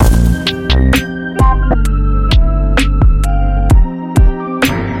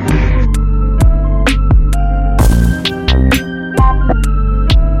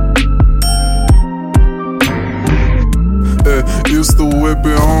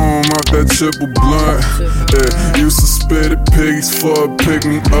chrome out that triple blunt. Yeah, used to spit at piggies for a pick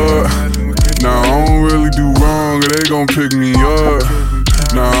me up. Now I don't really do wrong, they gon' pick me up.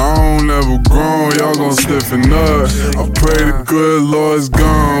 Now I don't ever grown, y'all gon' stiffen up. I pray the good Lord's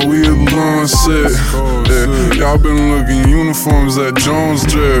gone, we alone shit. Yeah, y'all been looking uniforms at Jones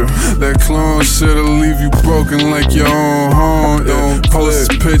drip. That clone shit'll leave you broken like your own home. Yeah, post this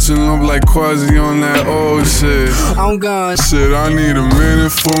picture and look like Quasi on that old shit. I'm gone. Shit, I need a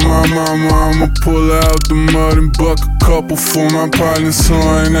minute for my mama. I'ma pull out the mud and buck a couple for my partner, so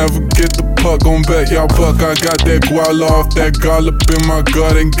I ain't ever get the puck. Gon' bet y'all buck. I got that guala off that gallop in my gut.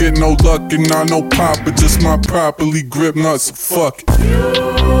 Ain't get no luck and not no pop, but just my properly gripped nuts. So fuck it. You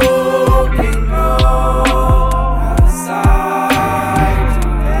can go outside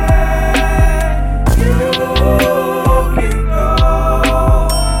today. You can go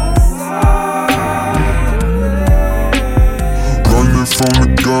outside today. Running from the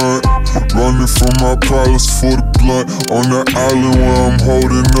gun, running from my problems for the blunt. On the island where I'm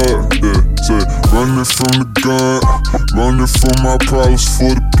holding up, yeah. Say, running from the gun, running from my problems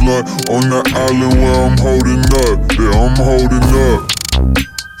for the blunt. On the island where I'm holding up, yeah, I'm holding up.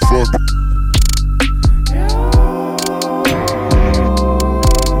 Fuck it.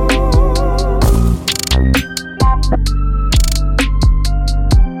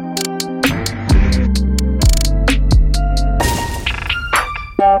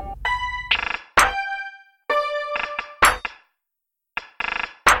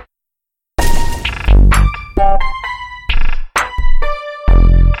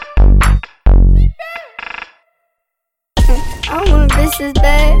 I wanna bitch this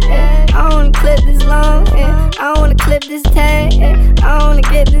bad, yeah. I wanna clip this long, yeah. I wanna clip this tag, yeah. I wanna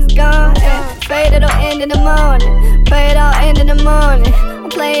get this gone, yeah. Pray that it'll end in the morning, pray it all end in the morning. I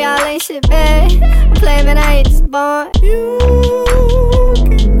play y'all ain't shit bad, I play man I ain't just born. You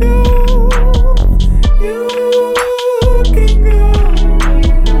can go, you can go,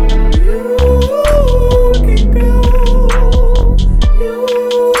 you can go, you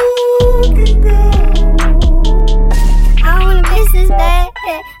can go. I wanna bitch this bad,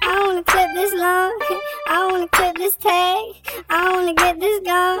 yeah. I wanna clip this long, yeah. I wanna clip this tag, I wanna get this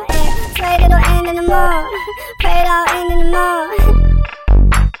gone, yeah. Pray that it'll end in the morning, pray it all end in the morning.